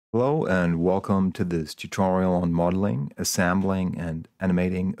Hello and welcome to this tutorial on modeling, assembling, and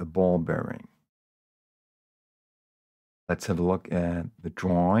animating a ball bearing. Let's have a look at the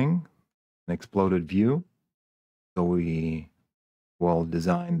drawing, an exploded view. So we will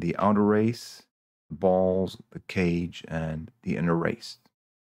design the outer race, the balls, the cage, and the inner race.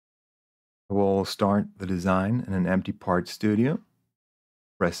 We'll start the design in an empty part studio.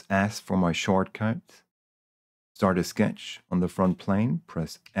 Press S for my shortcut. Start a sketch on the front plane.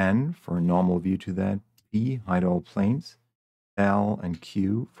 Press N for a normal view to that. P, hide all planes. L and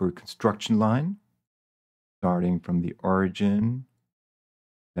Q for construction line, starting from the origin.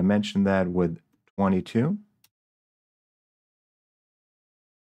 Dimension that with 22.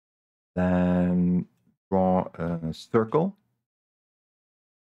 Then draw a circle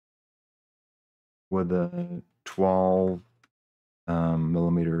with a 12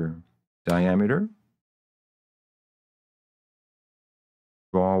 millimeter diameter.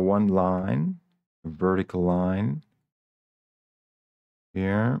 Draw one line, a vertical line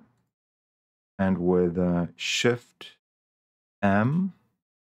here, and with Shift M,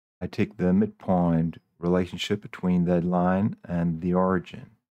 I take the midpoint relationship between that line and the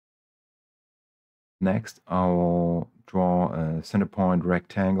origin. Next, I will draw a center point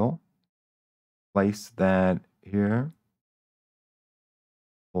rectangle, place that here,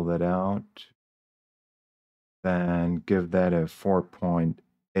 pull that out, then give that a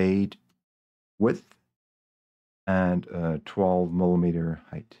 4.8 width and a 12 millimeter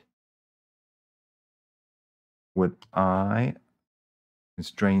height. With I,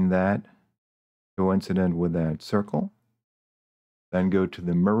 constrain that coincident with that circle. Then go to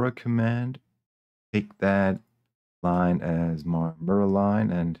the mirror command, take that line as my mirror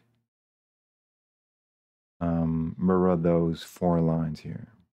line and mirror those 4 lines here.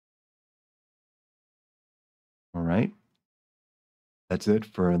 All right, that's it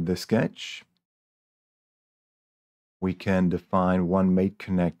for the sketch. We can define one mate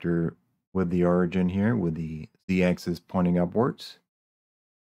connector with the origin here, with the z-axis pointing upwards.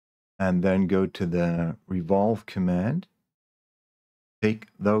 And then go to the Revolve command. Take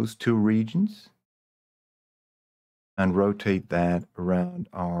those 2 regions and rotate that around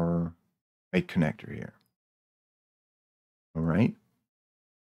our mate connector here. All right.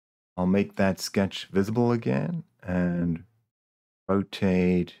 I'll make that sketch visible again and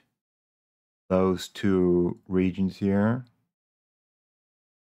rotate those 2 regions here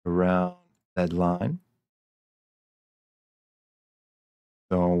around that line.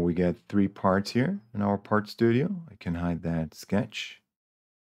 So we get 3 parts here in our part studio. I can hide that sketch.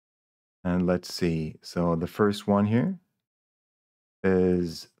 And let's see. So the first one here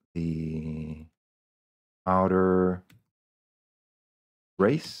is the outer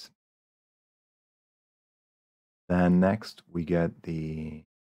race. Then next we get the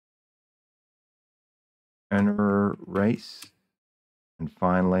inner race. And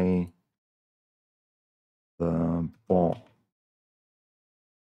finally the ball.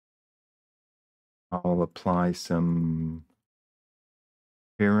 I'll apply some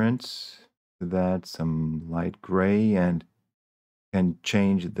appearance to that, some light gray, and can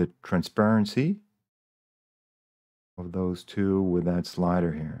change the transparency of those 2 with that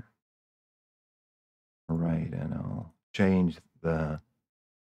slider here. All right, and I'll change the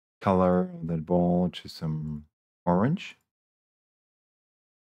color of that ball to some orange.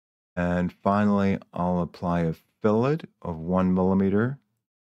 And finally, I'll apply a fillet of 1 millimeter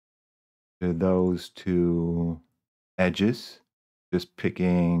to those 2 edges, just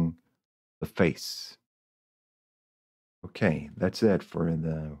picking the face. Okay, that's it for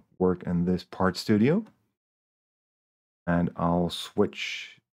the work in this part studio. And I'll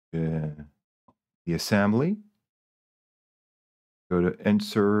switch to the assembly. Go to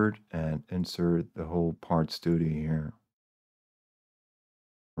insert and insert the whole part studio here.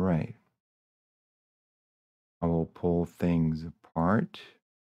 All right. I will pull things apart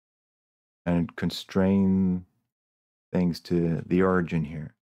and constrain things to the origin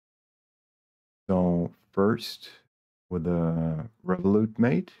here. So first, with the revolute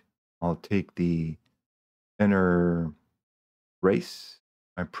mate, I'll take the inner race.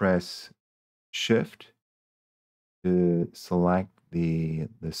 I press Shift to select the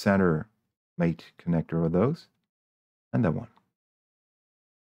center mate connector of those, and that one.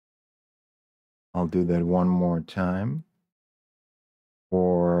 I'll do that one more time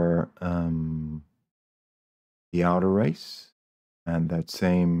for the outer race and that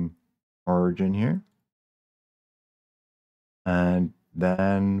same origin here. And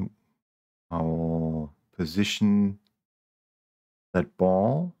then I'll position that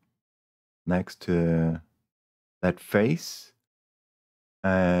ball next to that face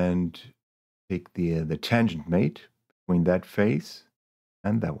and take the tangent mate between that face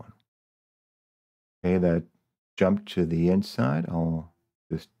and that one. Okay, that jumped to the inside. I'll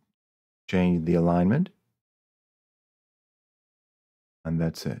just change the alignment. And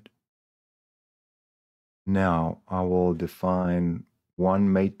that's it. Now I will define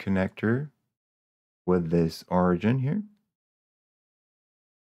one mate connector with this origin here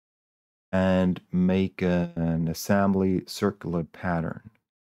and make an assembly circular pattern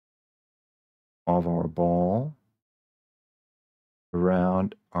of our ball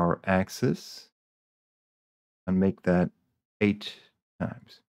around our axis and make that 8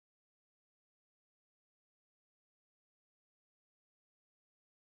 times.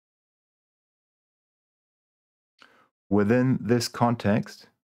 Within this context,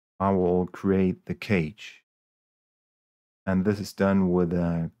 I will create the cage. And this is done with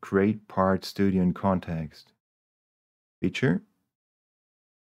a Create Part Studio in Context feature.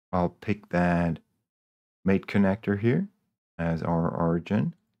 I'll pick that mate connector here as our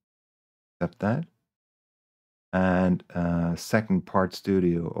origin. Accept that. And second Part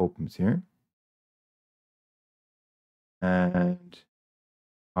Studio opens here. And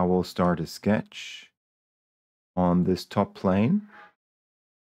I will start a sketch on this top plane.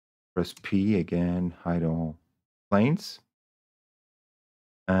 Press P again, hide all planes.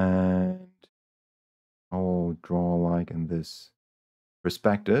 And I'll draw like in this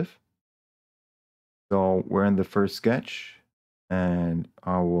perspective. So we're in the first sketch, and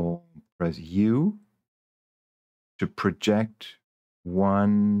I will press U to project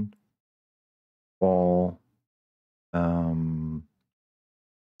one ball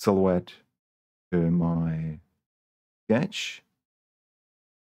silhouette to my sketch.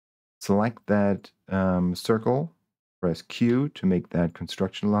 Select that circle, press Q to make that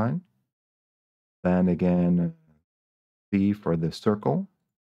construction line. Then again, C for the circle,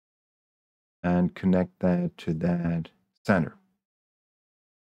 and connect that to that center.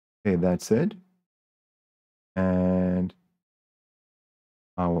 Okay, that's it. And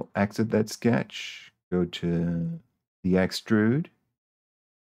I will exit that sketch, go to the extrude,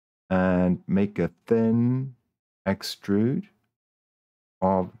 and make a thin extrude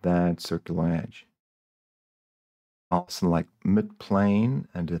of that circular edge. I'll select mid-plane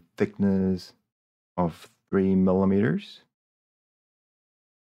and a thickness of 3 millimeters.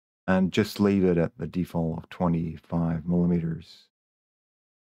 And just leave it at the default of 25 millimeters.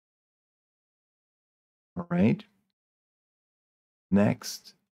 All right.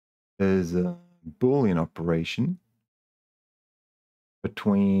 Next is a Boolean operation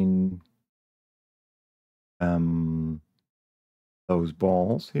between those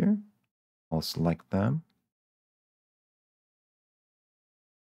balls here. I'll select them.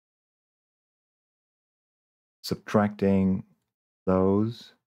 Subtracting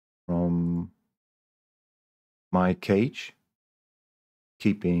those from my cage,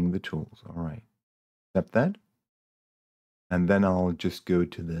 keeping the tools. All right. Accept that. And then I'll just go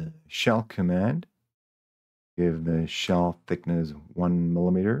to the shell command, give the shell thickness 1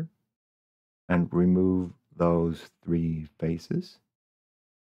 millimeter, and remove those 3 faces.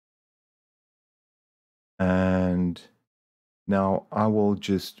 And now I will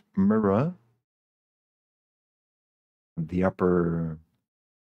just mirror the upper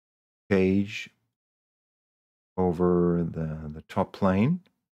cage over the top plane.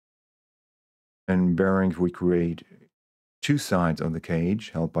 And bearings, we create 2 sides of the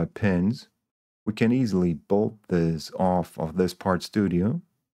cage held by pins. We can easily bolt this off of this Part Studio,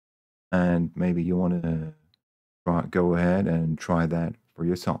 and maybe you want to go ahead and try that for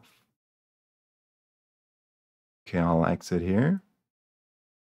yourself. Okay, I'll exit here,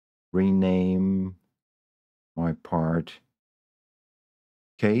 rename my part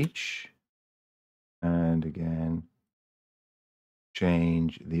cage, and again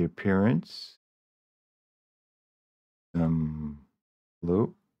change the appearance, some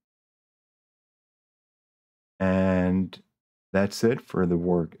blue. And that's it for the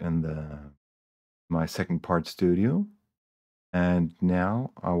work in my second Part Studio. And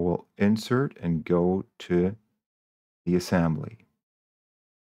now I will insert and go to the assembly.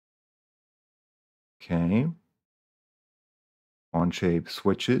 Okay. Onshape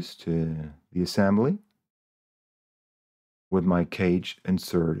switches to the assembly with my cage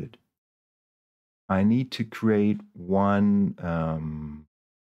inserted. I need to create one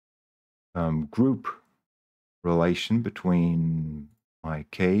group relation between my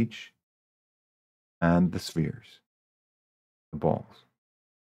cage and the spheres, the balls.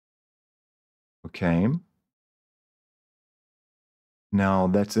 Okay. Now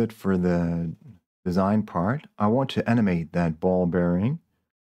that's it for the design part. I want to animate that ball bearing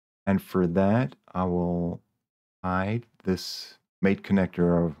And for that, I will hide this mate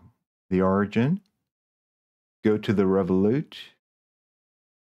connector of the origin, go to the Revolve,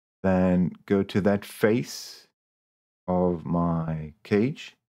 then go to that face of my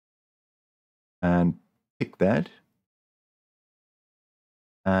cage and pick that,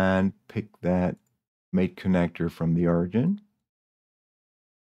 and pick that mate connector from the origin.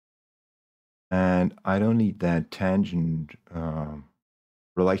 And I don't need that tangent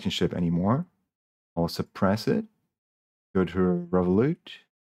relationship anymore. I'll suppress it, go to Revolve,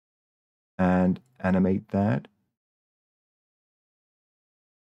 and animate that.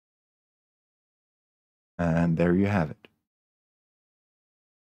 And there you have it.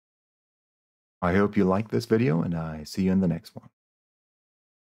 I hope you liked this video, and I see you in the next one.